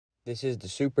This is the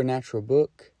Supernatural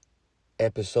Book,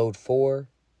 Episode 4,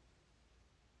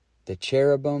 The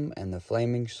Cherubim and the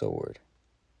Flaming Sword.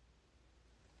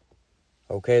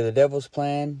 Okay, the devil's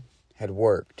plan had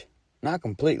worked. Not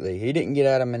completely. He didn't get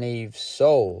Adam and Eve's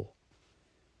soul,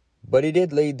 but he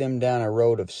did lead them down a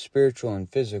road of spiritual and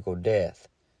physical death.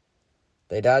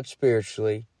 They died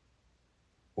spiritually,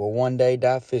 will one day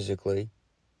die physically.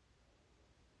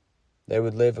 They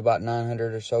would live about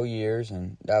 900 or so years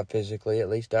and die physically, at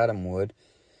least Adam would.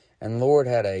 And the Lord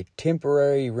had a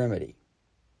temporary remedy,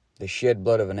 the shed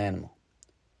blood of an animal.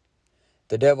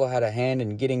 The devil had a hand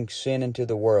in getting sin into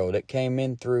the world. It came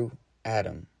in through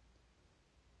Adam.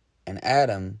 And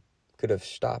Adam could have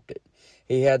stopped it.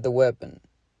 He had the weapon,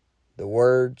 the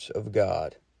words of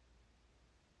God,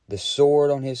 the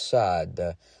sword on his side,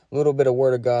 the little bit of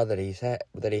word of God that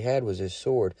he had was his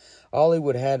sword. All he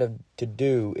would have to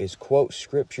do is quote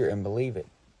Scripture and believe it.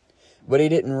 But he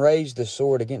didn't raise the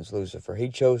sword against Lucifer. He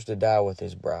chose to die with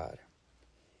his bride.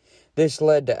 This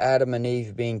led to Adam and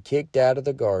Eve being kicked out of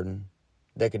the garden.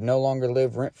 They could no longer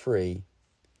live rent-free.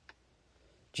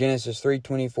 Genesis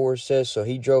 3:24 says, "So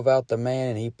he drove out the man,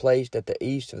 and he placed at the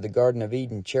east of the Garden of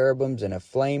Eden cherubims and a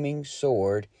flaming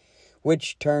sword,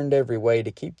 which turned every way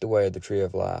to keep the way of the tree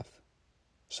of life."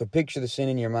 So picture the scene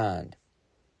in your mind.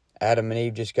 Adam and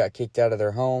Eve just got kicked out of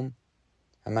their home.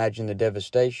 Imagine the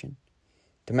devastation.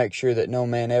 To make sure that no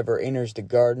man ever enters the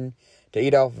garden to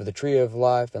eat off of the tree of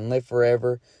life and live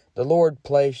forever, the Lord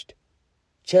placed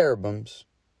cherubims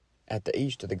at the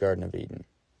east of the Garden of Eden.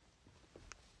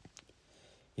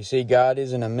 You see, God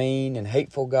isn't a mean and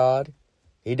hateful God.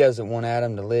 He doesn't want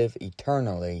Adam to live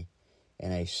eternally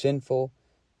in a sinful,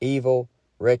 evil,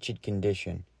 wretched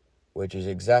condition, which is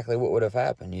exactly what would have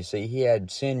happened. You see, he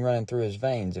had sin running through his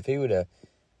veins. If he would have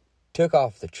took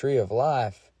off the tree of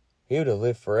life, he would have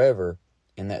lived forever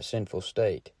in that sinful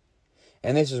state.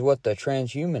 And this is what the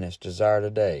transhumanists desire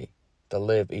today, to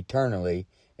live eternally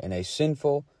in a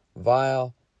sinful,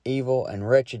 vile, evil, and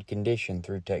wretched condition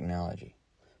through technology.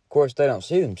 Of course, they don't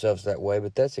see themselves that way,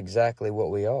 but that's exactly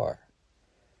what we are.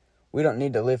 We don't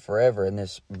need to live forever in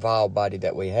this vile body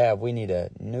that we have. We need a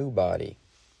new body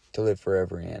to live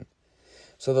forever in.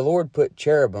 So the Lord put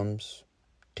cherubims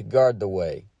to guard the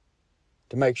way,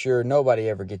 to make sure nobody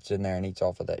ever gets in there and eats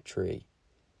off of that tree.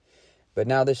 But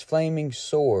now this flaming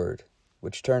sword,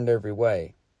 which turned every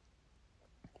way,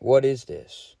 what is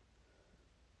this?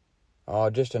 Oh,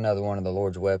 just another one of the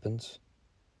Lord's weapons.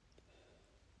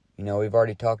 You know, we've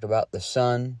already talked about the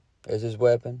sun as his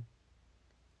weapon.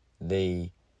 The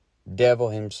devil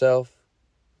himself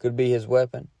could be his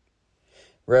weapon.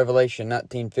 Revelation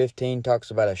 19:15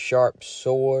 talks about a sharp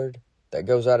sword that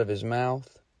goes out of his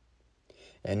mouth.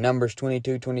 In Numbers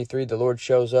 22:23, the Lord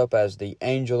shows up as the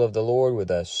angel of the Lord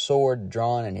with a sword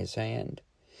drawn in his hand.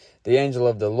 The angel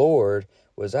of the Lord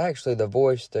was actually the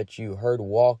voice that you heard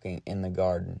walking in the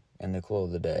garden in the cool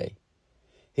of the day.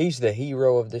 He's the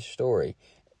hero of this story.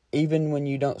 Even when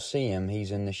you don't see him,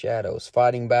 he's in the shadows,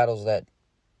 fighting battles that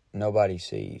nobody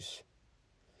sees.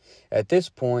 At this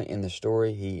point in the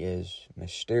story, he is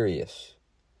mysterious,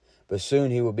 but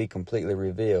soon he will be completely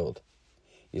revealed.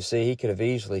 You see, he could have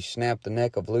easily snapped the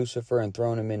neck of Lucifer and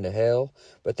thrown him into hell,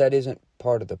 but that isn't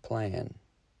part of the plan.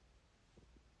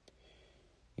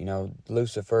 You know,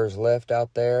 Lucifer's left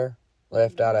out there,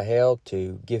 left out of hell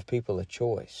to give people a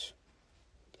choice.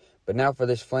 But now for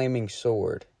this flaming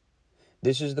sword.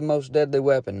 This is the most deadly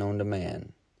weapon known to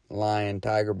man. Lion,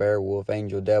 tiger, bear, wolf,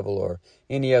 angel, devil, or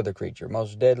any other creature.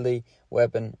 Most deadly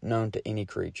weapon known to any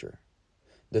creature.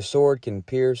 The sword can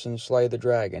pierce and slay the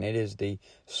dragon. It is the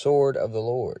sword of the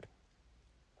Lord.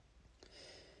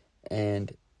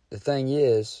 And the thing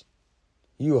is,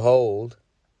 you hold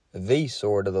the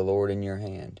sword of the Lord in your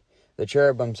hand. The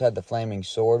cherubims had the flaming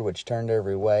sword which turned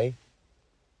every way,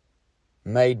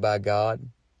 made by God.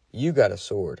 You got a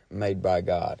sword made by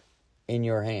God in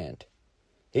your hand.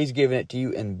 He's given it to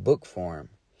you in book form.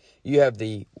 You have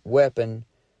the weapon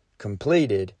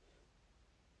completed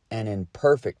and in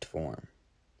perfect form.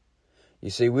 You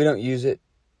see, we don't use it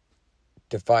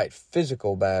to fight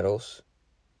physical battles.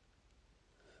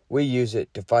 We use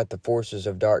it to fight the forces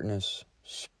of darkness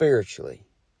spiritually.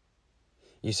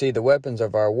 You see, the weapons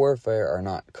of our warfare are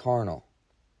not carnal.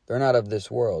 They're not of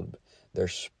this world. They're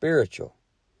spiritual.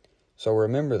 So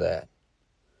remember that.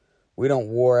 We don't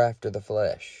war after the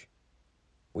flesh.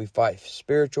 We fight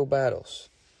spiritual battles.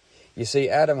 You see,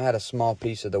 Adam had a small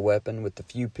piece of the weapon with the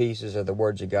few pieces of the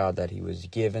words of God that he was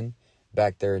given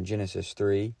back there in Genesis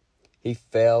 3. He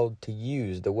failed to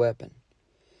use the weapon.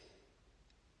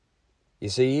 You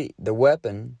see, the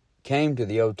weapon came to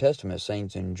the Old Testament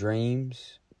saints in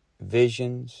dreams,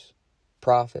 visions,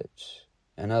 prophets,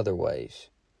 and other ways.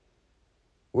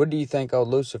 What do you think old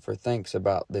Lucifer thinks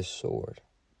about this sword?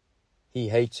 He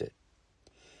hates it.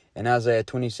 In Isaiah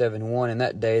 27:1, in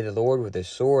that day the Lord with his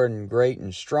sword and great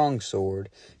and strong sword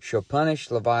shall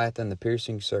punish Leviathan the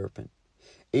piercing serpent,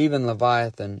 even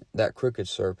Leviathan that crooked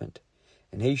serpent,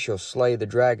 and he shall slay the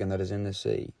dragon that is in the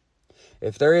sea.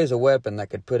 If there is a weapon that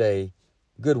could put a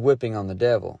good whipping on the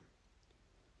devil,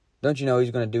 don't you know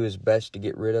he's going to do his best to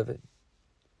get rid of it?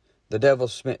 The devil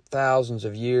spent thousands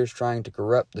of years trying to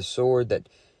corrupt the sword that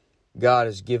God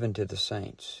has given to the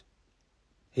saints.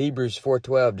 Hebrews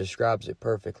 4:12 describes it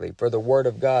perfectly. For the word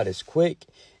of God is quick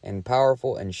and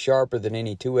powerful and sharper than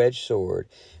any two-edged sword,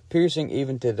 piercing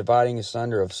even to dividing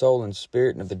asunder of soul and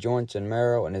spirit and of the joints and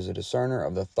marrow, and is a discerner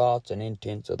of the thoughts and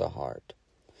intents of the heart.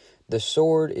 The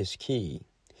sword is key.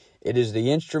 It is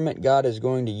the instrument God is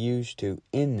going to use to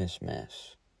end this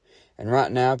mess. And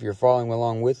right now, if you're following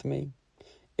along with me,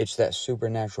 it's that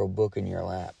supernatural book in your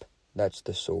lap. That's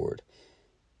the sword.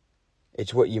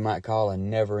 It's what you might call a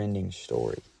never-ending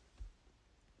story.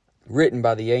 Written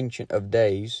by the Ancient of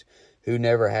Days, who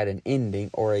never had an ending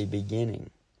or a beginning.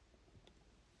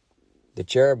 The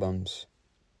cherubims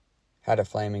had a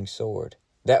flaming sword.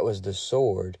 That was the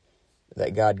sword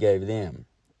that God gave them.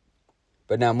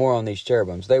 But now more on these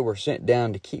cherubims. They were sent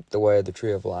down to keep the way of the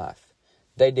tree of life.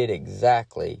 They did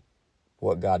exactly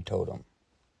what God told them.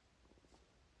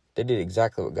 They did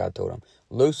exactly what God told them.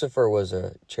 Lucifer was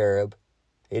a cherub.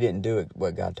 He didn't do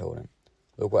what God told him.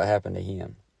 Look what happened to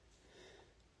him.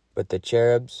 But the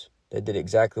cherubs, they did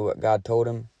exactly what God told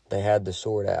them. They had the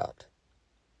sword out.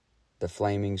 The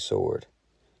flaming sword.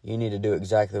 You need to do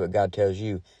exactly what God tells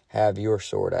you. Have your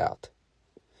sword out.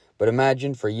 But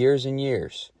imagine for years and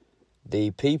years,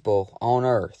 the people on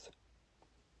earth,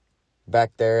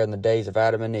 back there in the days of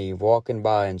Adam and Eve, walking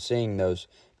by and seeing those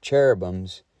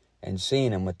cherubims and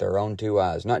seeing them with their own two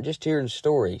eyes. Not just hearing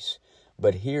stories,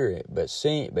 but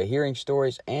hearing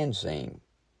stories and seeing.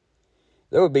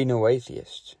 There would be no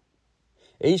atheists.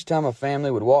 Each time a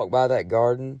family would walk by that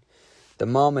garden, the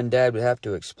mom and dad would have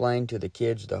to explain to the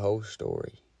kids the whole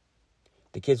story.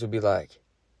 The kids would be like,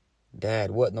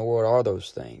 Dad, what in the world are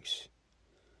those things?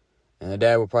 And the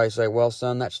dad would probably say, well,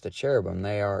 son, that's the cherubim.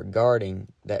 They are guarding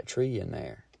that tree in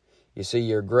there. You see,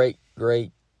 your great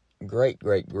Mama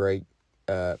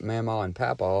and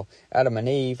Papa, Adam and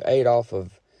Eve, ate off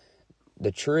of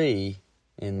the tree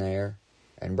in there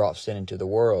and brought sin into the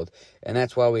world. And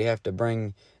that's why we have to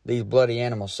bring these bloody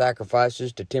animal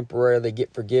sacrifices to temporarily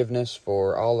get forgiveness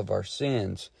for all of our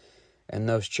sins. And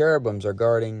those cherubims are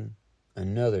guarding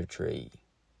another tree,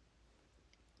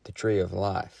 the tree of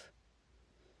life.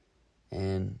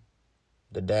 And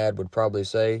the dad would probably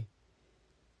say,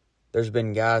 there's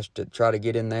been guys to try to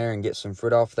get in there and get some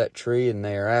fruit off that tree, and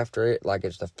they are after it like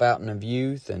it's the fountain of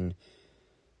youth, and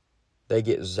they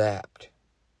get zapped.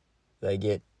 They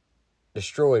get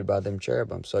destroyed by them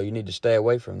cherubim. So you need to stay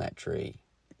away from that tree.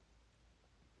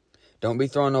 Don't be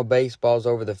throwing no baseballs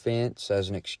over the fence as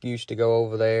an excuse to go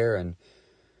over there, and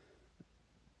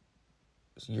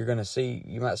you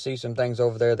might see some things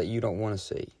over there that you don't want to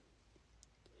see.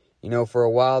 You know, for a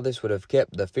while this would have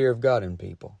kept the fear of God in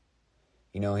people.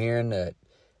 You know, hearing that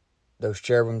those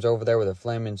cherubims over there with a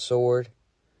flaming sword,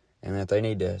 and that they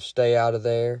need to stay out of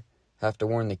there, have to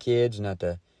warn the kids not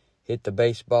to hit the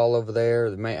baseball over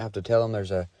there. They may have to tell them there's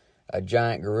a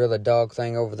giant gorilla dog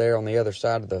thing over there on the other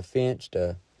side of the fence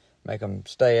to make them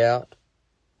stay out.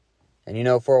 And you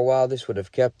know, for a while this would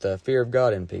have kept the fear of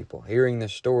God in people, hearing the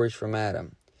stories from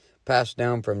Adam, passed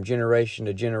down from generation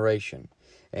to generation,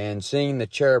 and seeing the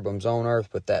cherubims on earth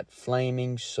with that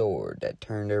flaming sword that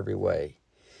turned every way.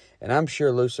 And I'm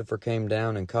sure Lucifer came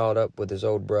down and caught up with his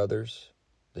old brothers,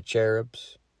 the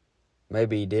cherubs.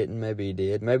 Maybe he didn't, maybe he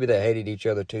did. Maybe they hated each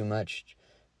other too much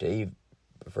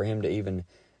for him to even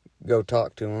go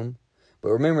talk to them. But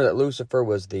remember that Lucifer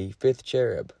was the fifth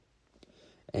cherub.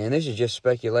 And this is just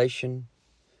speculation,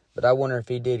 but I wonder if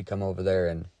he did come over there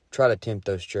and try to tempt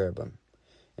those cherubim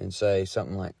and say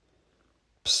something like,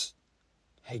 Psst,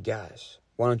 hey guys,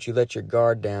 why don't you let your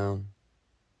guard down?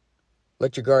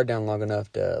 Let your guard down long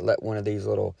enough to let one of these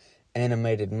little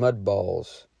animated mud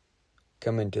balls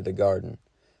come into the garden.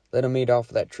 Let them eat off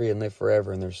of that tree and live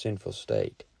forever in their sinful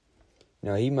state. You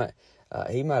know, he might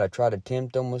have tried to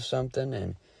tempt them with something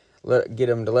and get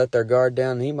them to let their guard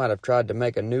down. He might have tried to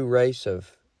make a new race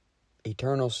of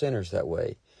eternal sinners that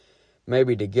way.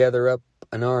 Maybe to gather up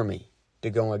an army to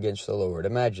go against the Lord.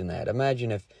 Imagine that.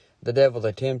 Imagine if the devil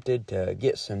attempted to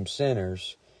get some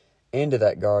sinners into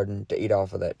that garden to eat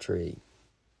off of that tree.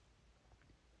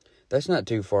 That's not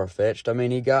too far-fetched. I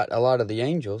mean, he got a lot of the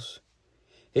angels.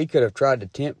 He could have tried to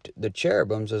tempt the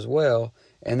cherubims as well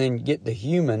and then get the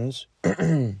humans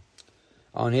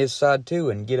on his side too,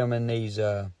 and get them in these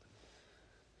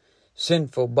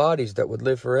sinful bodies that would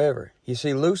live forever. You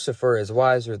see, Lucifer is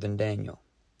wiser than Daniel.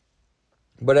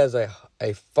 But as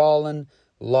a fallen,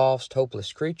 lost,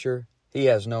 hopeless creature, he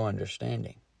has no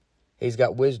understanding. He's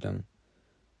got wisdom,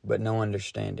 but no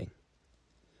understanding.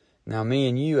 Now, me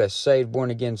and you, as saved,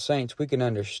 born-again saints, we can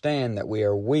understand that we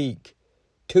are weak,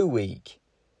 too weak,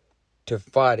 to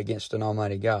fight against an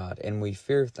almighty God, and we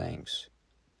fear things.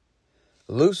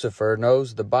 Lucifer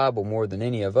knows the Bible more than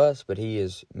any of us, but he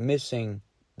is missing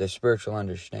the spiritual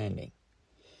understanding,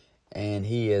 and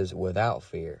he is without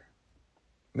fear.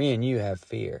 Me and you have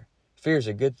fear. Fear is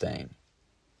a good thing.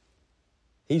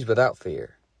 He's without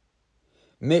fear.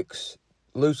 Mix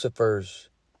Lucifer's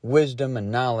wisdom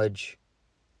and knowledge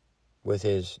with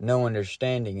his no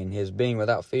understanding and his being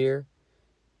without fear.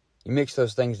 You mix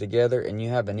those things together and you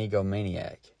have an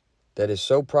egomaniac that is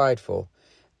so prideful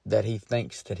that he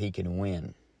thinks that he can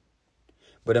win.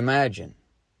 But imagine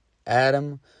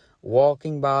Adam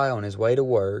walking by on his way to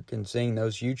work and seeing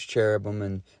those huge cherubim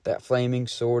and that flaming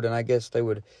sword, and I guess they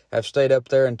would have stayed up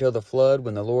there until the flood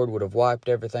when the Lord would have wiped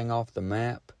everything off the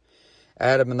map.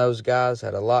 Adam and those guys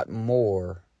had a lot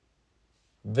more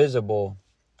visible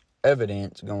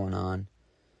evidence going on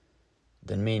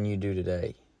than me and you do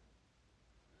today.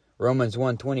 Romans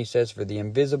 1:20 says, "For the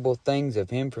invisible things of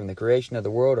him from the creation of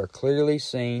the world are clearly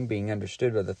seen, being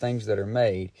understood by the things that are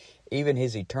made, even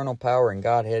his eternal power and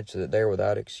Godhead, so that they are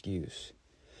without excuse."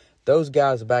 Those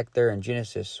guys back there in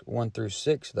Genesis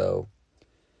 1-6, though,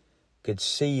 could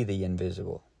see the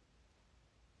invisible.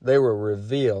 They were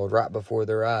revealed right before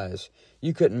their eyes.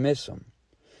 You couldn't miss them.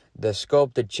 The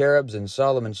sculpted cherubs in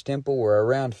Solomon's temple were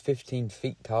around 15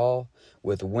 feet tall,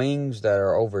 with wings that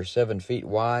are over 7 feet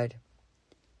wide.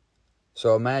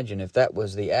 So imagine if that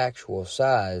was the actual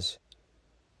size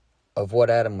of what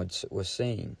Adam was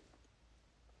seeing.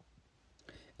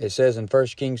 It says in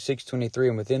 1 Kings 6:23,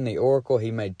 "And within the oracle he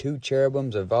made 2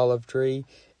 cherubims of olive tree,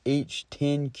 each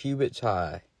 10 cubits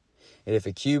high." And if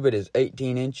a cubit is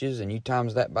 18 inches, and you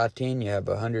times that by 10, you have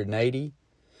 180.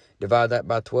 Divide that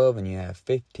by 12, and you have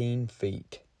 15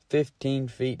 feet. 15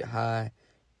 feet high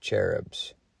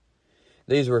cherubs.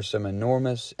 These were some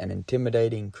enormous and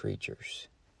intimidating creatures.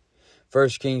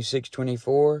 1 Kings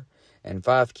 6:24, "And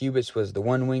 5 cubits was the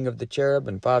one wing of the cherub,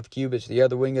 and 5 cubits the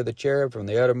other wing of the cherub. From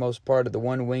the uttermost part of the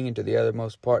one wing into the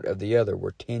uttermost part of the other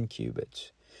were 10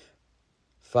 cubits.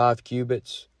 5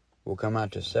 cubits will come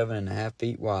out to 7.5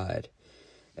 feet wide.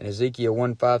 And Ezekiel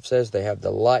 1:5 says they have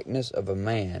the likeness of a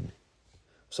man.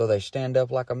 So they stand up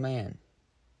like a man.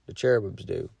 The cherubims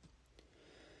do.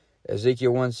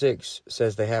 Ezekiel 1:6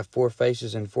 says they have 4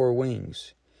 faces and 4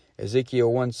 wings.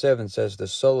 Ezekiel 1:7 says the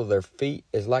sole of their feet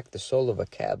is like the sole of a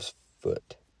calf's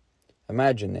foot.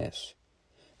 Imagine this.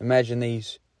 Imagine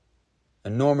these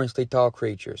enormously tall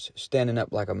creatures standing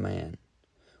up like a man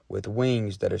with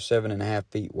wings that are 7.5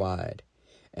 feet wide,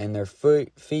 and their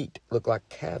feet look like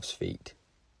calf's feet.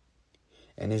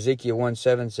 And Ezekiel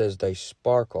 1:7 says they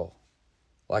sparkle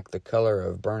like the color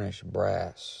of burnished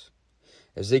brass.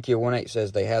 Ezekiel 1:8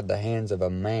 says they have the hands of a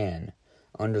man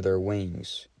under their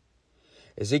wings.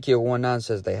 Ezekiel 1:9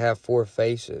 says they have 4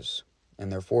 faces,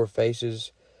 and their 4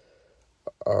 faces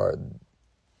are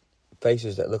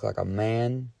faces that look like a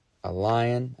man, a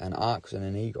lion, an ox, and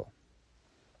an eagle.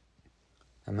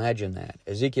 Imagine that.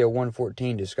 Ezekiel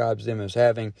 1:14 describes them as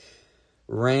having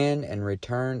ran and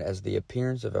returned as the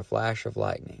appearance of a flash of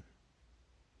lightning.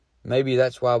 Maybe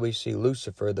that's why we see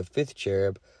Lucifer, the 5th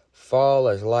cherub, fall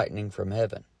as lightning from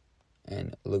heaven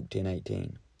in Luke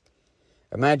 10:18.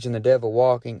 Imagine the devil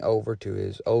walking over to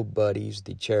his old buddies,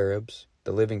 the cherubs,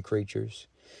 the living creatures,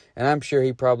 and I'm sure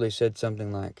he probably said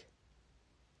something like,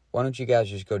 "Why don't you guys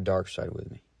just go dark side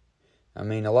with me? I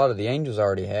mean, a lot of the angels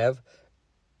already have.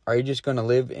 Are you just going to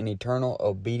live in eternal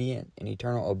obedience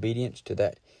to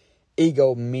that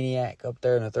egomaniac up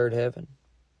there in the 3rd heaven?"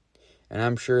 And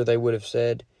I'm sure they would have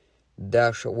said,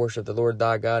 "Thou shalt worship the Lord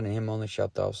thy God, and him only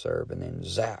shalt thou serve." And then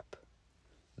zap,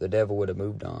 the devil would have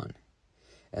moved on.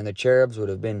 And the cherubs would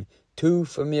have been too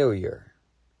familiar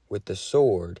with the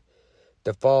sword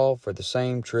to fall for the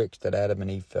same tricks that Adam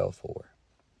and Eve fell for.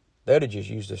 They'd have just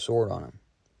used a sword on them.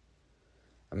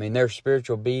 I mean, they're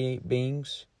spiritual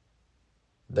beings.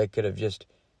 They could have just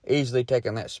easily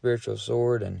taken that spiritual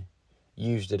sword and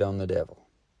used it on the devil.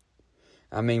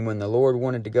 I mean, when the Lord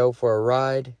wanted to go for a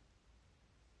ride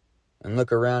and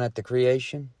look around at the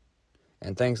creation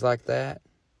and things like that,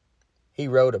 he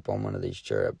rode upon one of these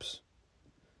cherubs.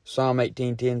 Psalm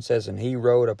 18:10 says, "And he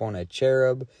rode upon a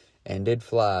cherub and did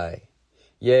fly.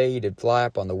 Yea, he did fly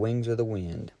upon the wings of the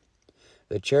wind."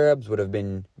 the cherubs would have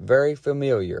been very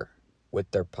familiar with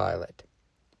their pilot.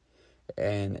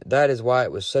 And that is why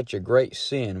it was such a great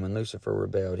sin when Lucifer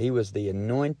rebelled. He was the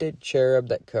anointed cherub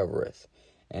that covereth,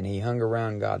 and he hung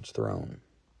around God's throne.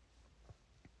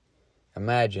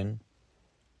 Imagine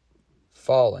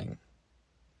falling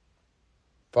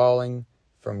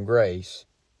from grace,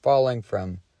 falling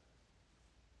from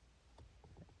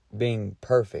being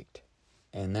perfect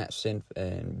and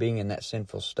being in that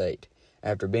sinful state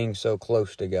after being so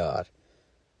close to God.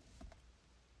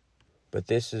 But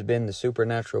this has been the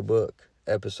Supernatural Book,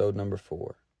 episode number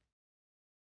 4.